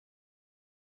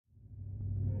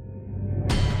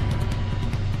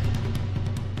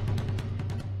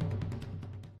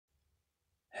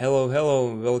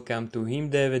Hello, welcome to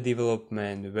Himdeve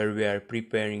development, where we are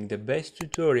preparing the best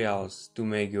tutorials to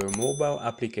make your mobile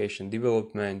application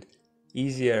development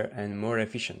easier and more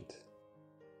efficient.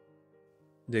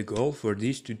 The goal for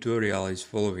this tutorial is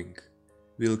following.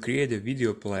 We'll create a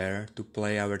video player to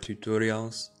play our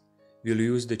tutorials. We'll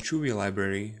use the Chewie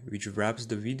library, which wraps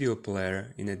the video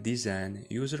player in a design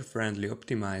user-friendly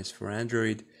optimized for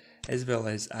Android as well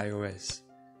as iOS.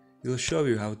 We'll show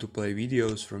you how to play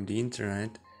videos from the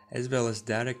internet as well as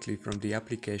directly from the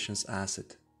application's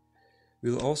asset.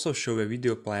 We'll also show a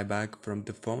video playback from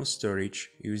the phone storage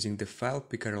using the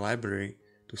FilePicker library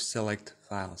to select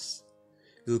files.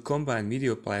 We'll combine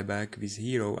video playback with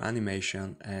hero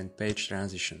animation and page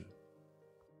transition.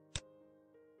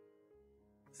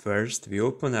 First, we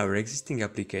open our existing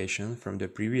application from the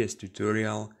previous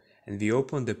tutorial and we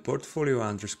open the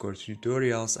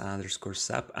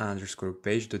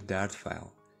portfolio_tutorials_sub_page.dart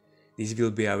file. This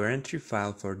will be our entry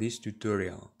file for this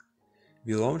tutorial.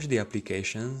 We launch the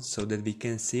application so that we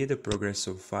can see the progress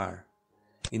so far.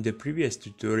 In the previous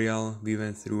tutorial, we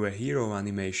went through a hero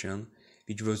animation,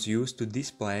 which was used to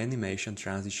display animation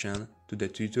transition to the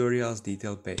tutorial's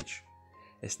detail page.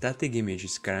 A static image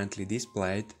is currently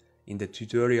displayed in the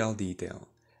tutorial detail,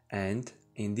 and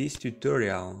in this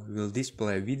tutorial, we'll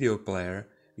display a video player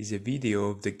with a video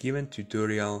of the given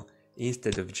tutorial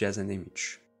instead of just an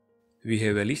image. We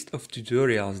have a list of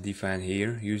tutorials defined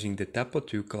here using the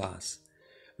tuple2 class,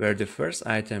 where the first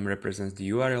item represents the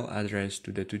URL address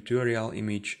to the tutorial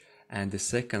image and the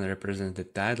second represents the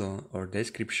title or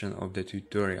description of the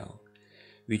tutorial.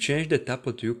 We change the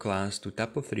tuple2 class to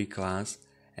tuple3 class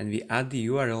and we add the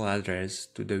URL address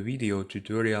to the video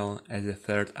tutorial as a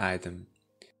third item.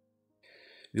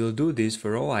 We'll do this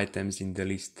for all items in the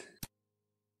list.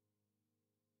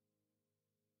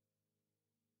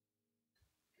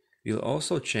 We'll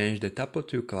also change the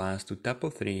tuple2 class to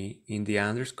tuple3 in the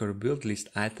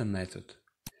 _buildListItem method.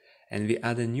 And we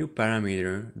add a new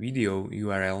parameter, video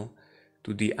URL,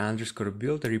 to the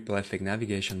 _buildReplay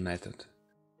navigation method.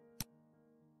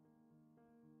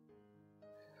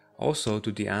 Also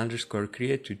to the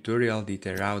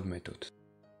 _createTutorialDetailRoute method.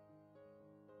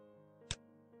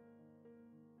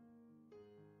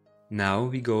 Now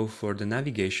we go for the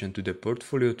navigation to the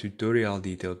portfolio tutorial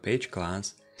detail page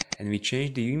class and we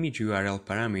change the image URL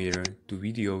parameter to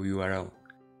video URL.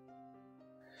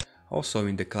 Also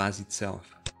in the class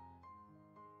itself.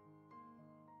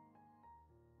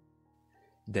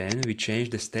 Then we change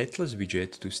the stateless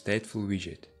widget to stateful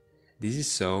widget. This is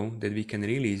so that we can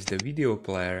release the video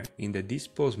player in the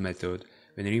dispose method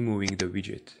when removing the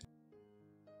widget.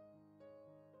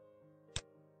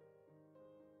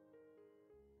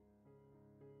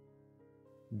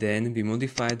 Then we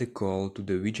modify the call to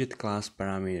the widget class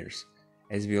parameters.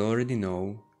 As we already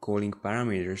know, calling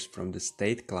parameters from the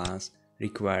state class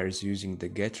requires using the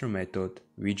getter method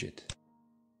widget.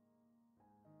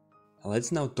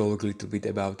 Let's now talk a little bit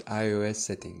about iOS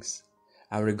settings.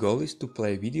 Our goal is to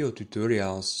play video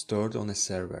tutorials stored on a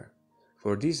server.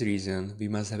 For this reason, we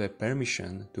must have a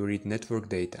permission to read network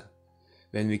data.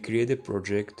 When we create a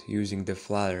project using the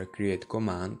Flutter create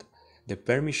command, the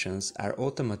permissions are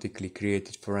automatically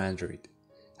created for Android.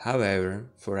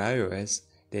 However, for iOS,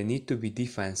 they need to be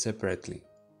defined separately.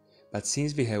 But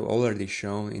since we have already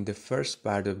shown in the first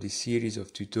part of this series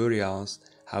of tutorials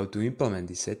how to implement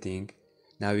this setting,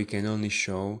 now we can only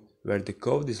show where the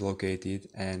code is located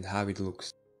and how it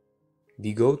looks.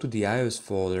 We go to the iOS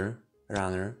folder,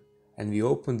 runner, and we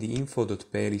open the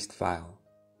info.playlist file.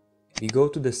 We go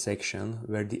to the section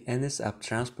where the NSApp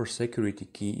transport security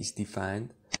key is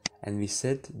defined and we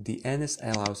set the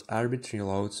NSAllows arbitrary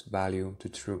loads value to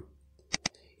true.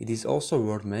 It is also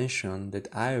worth mentioning that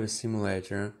iOS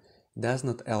simulator does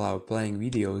not allow playing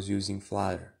videos using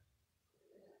Flutter.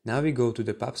 Now we go to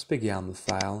the pubspec YAML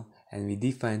file and we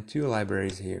define two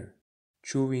libraries here,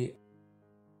 Chewie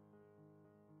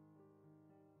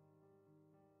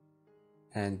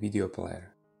and video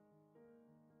player.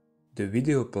 The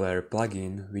video player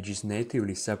plugin, which is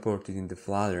natively supported in the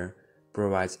Flutter,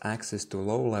 provides access to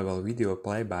low-level video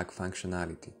playback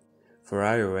functionality. For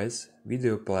iOS,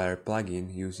 video player plugin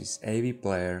uses AV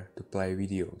player to play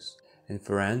videos, and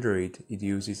for Android it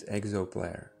uses Exo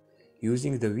player.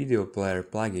 Using the video player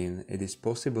plugin, it is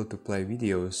possible to play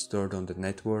videos stored on the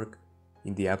network,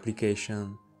 in the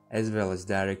application, as well as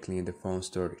directly in the phone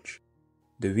storage.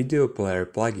 The video player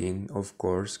plugin, of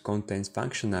course, contains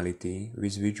functionality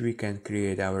with which we can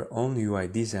create our own UI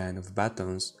design of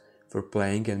buttons for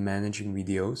playing and managing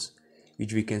videos,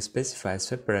 which we can specify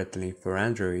separately for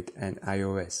Android and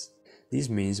iOS. This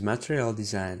means material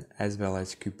design as well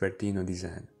as Cupertino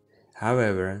design.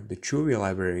 However, the Chewie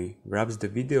library wraps the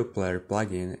video player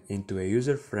plugin into a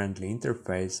user-friendly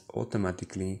interface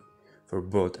automatically for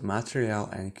both Material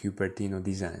and Cupertino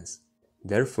designs.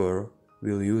 Therefore,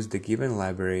 we'll use the given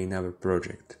library in our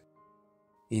project.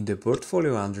 In the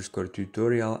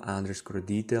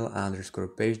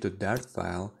portfolio_tutorial_detail_page.dart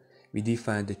file, we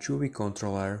define the Chewie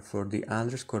controller for the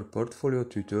 _portfolio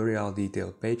tutorial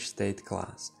detail page state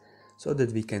class, so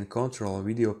that we can control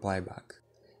video playback.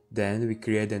 Then we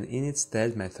create an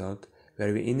initState method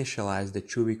where we initialize the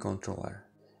Chewie controller.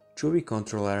 Chewie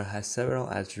controller has several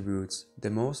attributes, the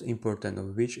most important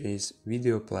of which is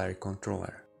video player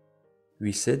controller.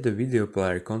 We set the video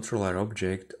player controller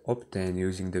object obtain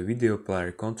using the video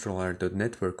player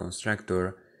controller.network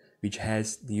constructor, which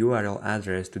has the URL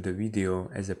address to the video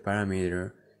as a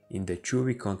parameter in the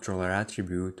Chewie controller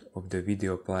attribute of the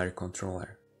video player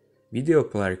controller. Video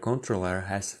player controller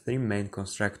has three main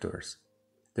constructors.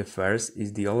 The first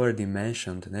is the already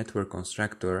mentioned network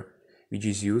constructor, which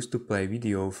is used to play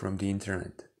video from the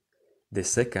internet. The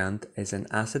second is an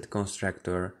asset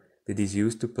constructor that is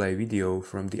used to play video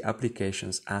from the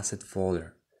application's asset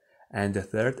folder. And the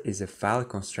third is a file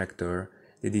constructor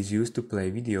that is used to play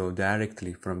video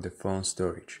directly from the phone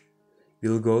storage.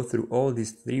 We'll go through all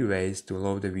these three ways to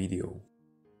load the video.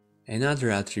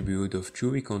 Another attribute of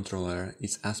Chewie controller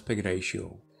is aspect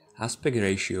ratio. Aspect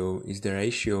ratio is the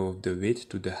ratio of the width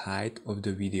to the height of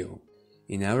the video.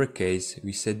 In our case,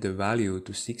 we set the value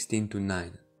to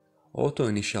 16:9.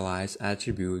 Auto-initialize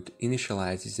attribute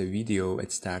initializes a video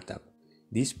at startup.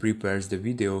 This prepares the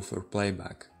video for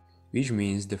playback, which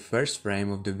means the first frame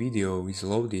of the video is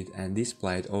loaded and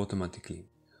displayed automatically.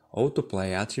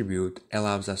 Autoplay attribute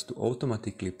allows us to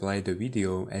automatically play the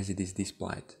video as it is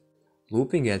displayed.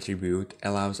 Looping attribute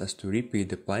allows us to repeat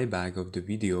the playback of the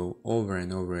video over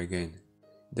and over again.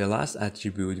 The last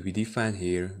attribute we define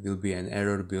here will be an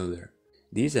error builder.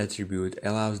 This attribute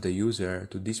allows the user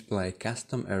to display a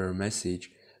custom error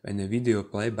message when a video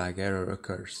playback error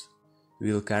occurs.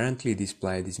 We will currently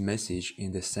display this message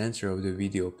in the center of the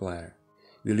video player.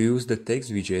 We'll use the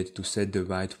text widget to set the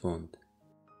white font.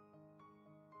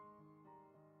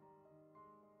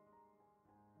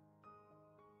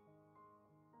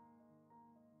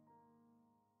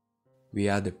 We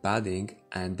add the padding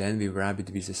and then we wrap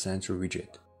it with a center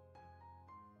widget.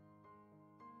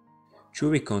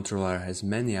 Chewie controller has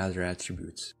many other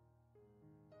attributes.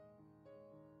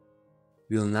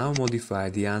 We'll now modify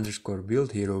the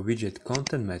 _buildHero widget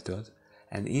content method,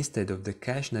 and instead of the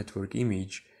cache network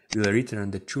image, we'll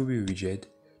return the Chewie widget,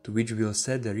 to which we'll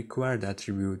set the required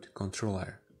attribute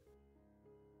controller.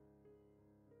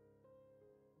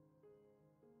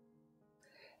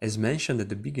 As mentioned at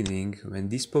the beginning, when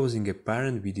disposing a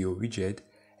parent video widget,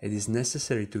 it is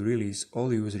necessary to release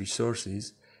all use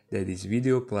resources, that is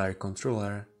video player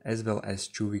controller as well as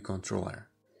Chewie controller.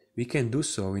 We can do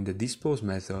so in the dispose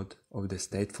method of the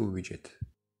stateful widget.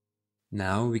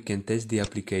 Now we can test the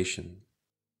application.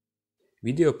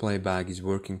 Video playback is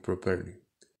working properly.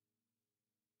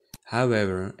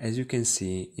 However, as you can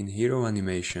see in hero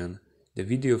animation, the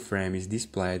video frame is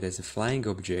displayed as a flying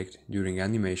object during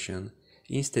animation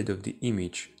instead of the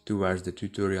image towards the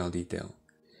tutorial detail.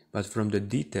 But from the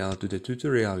detail to the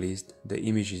tutorial list, the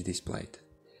image is displayed.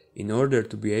 In order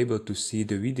to be able to see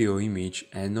the video image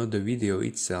and not the video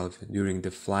itself during the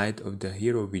flight of the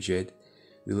hero widget,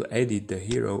 we'll edit the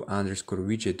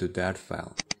hero_widget.dart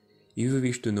file. If you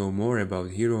wish to know more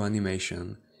about hero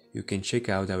animation, you can check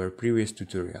out our previous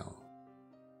tutorial.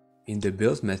 In the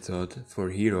build method for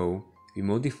hero, we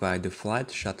modified the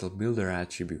flight shuttle builder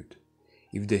attribute.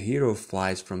 If the hero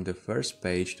flies from the first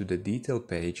page to the detail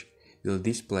page, we'll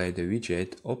display the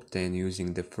widget obtained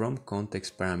using the from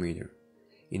context parameter.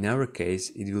 In our case,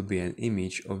 it will be an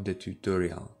image of the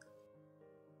tutorial.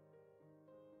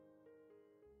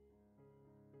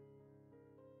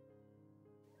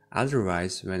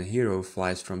 Otherwise, when hero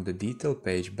flies from the detail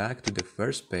page back to the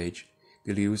first page,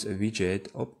 we'll use a widget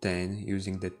obtained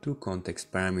using the toContext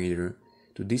parameter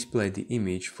to display the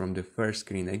image from the first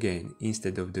screen again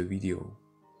instead of the video.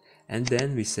 And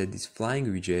then we set this flying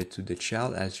widget to the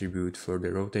child attribute for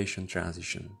the rotation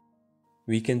transition.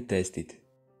 We can test it.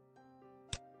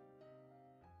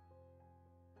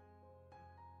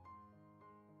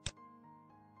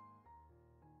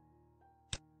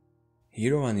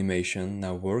 Hero animation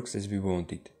now works as we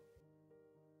want it.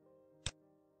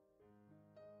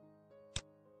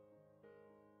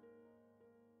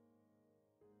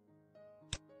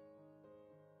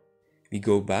 We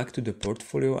go back to the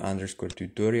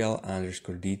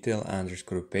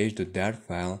portfolio_tutorial_detail_page.dart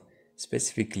file,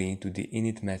 specifically to the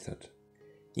init method.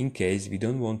 In case we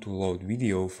don't want to load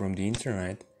video from the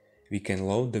internet, We can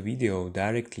load the video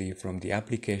directly from the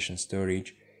application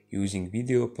storage using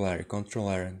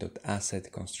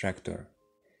videoplayerController.asset constructor.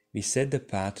 We set the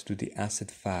path to the asset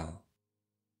file.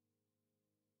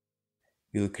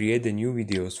 We'll create a new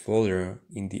videos folder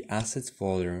in the assets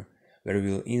folder where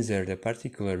we'll insert a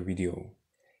particular video.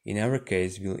 In our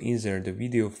case, we'll insert the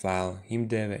video file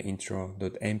Himdeve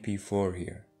intro.mp4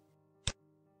 here.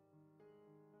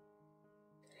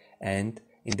 And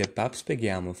in the pubspec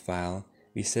YAML file,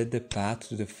 we set the path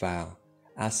to the file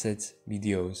assets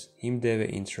videos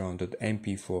Himdeve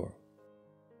intro.mp4.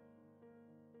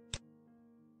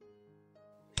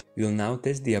 We'll now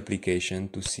test the application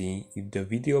to see if the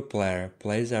video player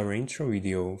plays our intro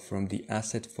video from the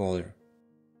asset folder.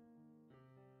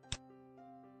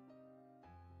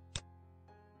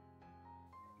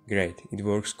 Great, it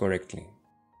works correctly.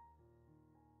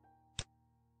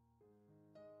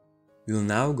 We'll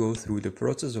now go through the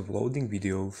process of loading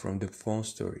video from the phone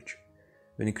storage.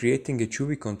 When creating a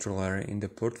Chewie controller in the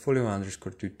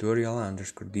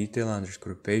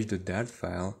portfolio_tutorial_detail_page.dart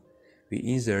file, we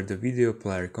insert the video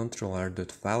player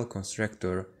controller.file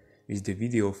constructor with the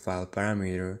video file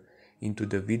parameter into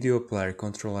the video player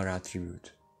controller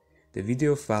attribute. The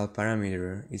video file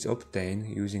parameter is obtained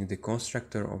using the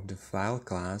constructor of the file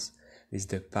class with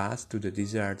the path to the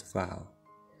desired file.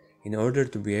 In order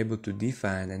to be able to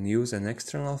define and use an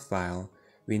external file,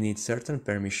 we need certain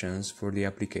permissions for the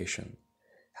application.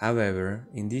 However,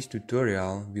 in this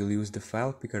tutorial, we'll use the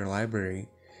FilePicker library,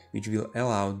 which will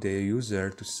allow the user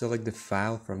to select the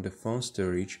file from the phone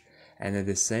storage and at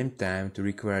the same time to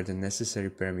require the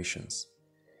necessary permissions.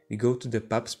 We go to the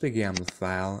pubspec YAML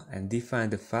file and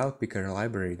define the FilePicker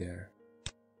library there.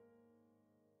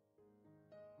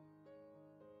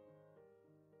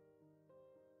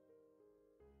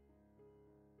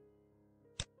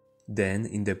 Then,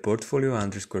 in the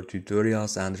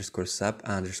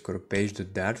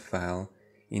portfolio_tutorials_sub_page.dart file,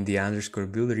 in the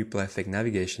 _build replyFAQ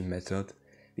navigation method,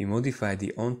 we modify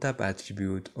the onTab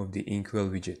attribute of the inkwell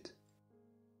widget.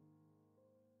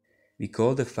 We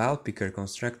call the FilePicker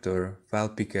constructor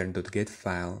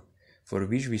FilePicker.getFile, for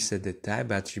which we set the type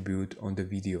attribute on the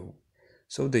video,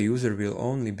 so the user will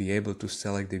only be able to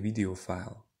select the video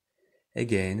file.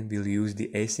 Again, we'll use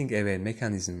the async await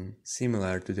mechanism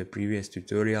similar to the previous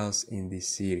tutorials in this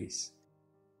series.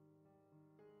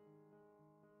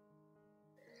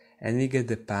 And we get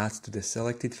the path to the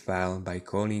selected file by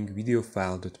calling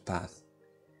videofile.path.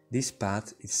 This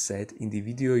path is set in the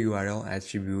video URL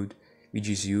attribute, which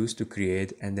is used to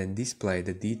create and then display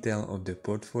the detail of the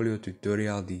portfolio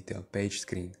tutorial detail page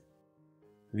screen.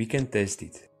 We can test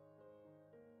it.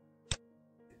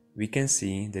 We can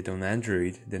see that on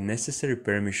Android the necessary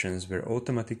permissions were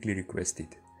automatically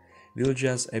requested. We'll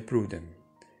just approve them.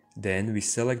 Then we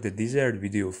select the desired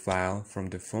video file from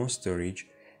the phone storage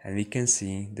and we can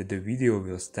see that the video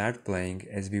will start playing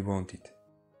as we want it.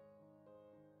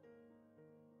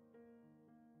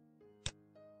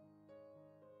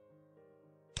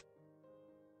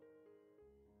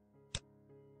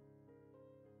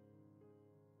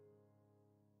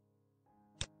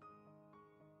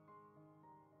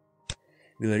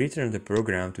 We'll return the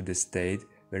program to the state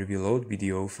where we load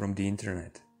video from the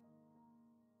internet.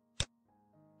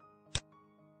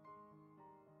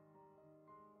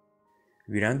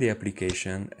 We run the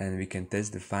application and we can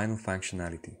test the final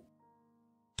functionality.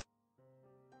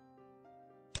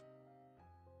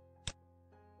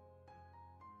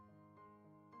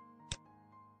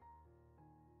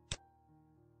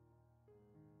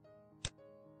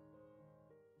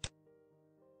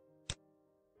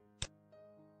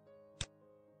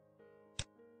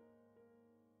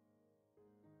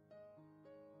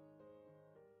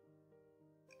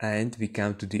 And we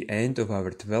come to the end of our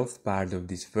 12th part of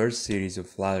this first series of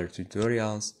Flutter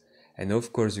tutorials, and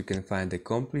of course you can find the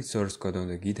complete source code on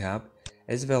the GitHub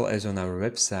as well as on our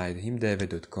website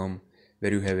himdeve.com,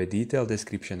 where you have a detailed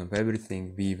description of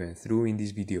everything we went through in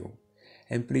this video.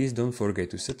 And please don't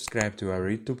forget to subscribe to our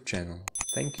YouTube channel.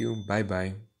 Thank you, bye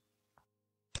bye.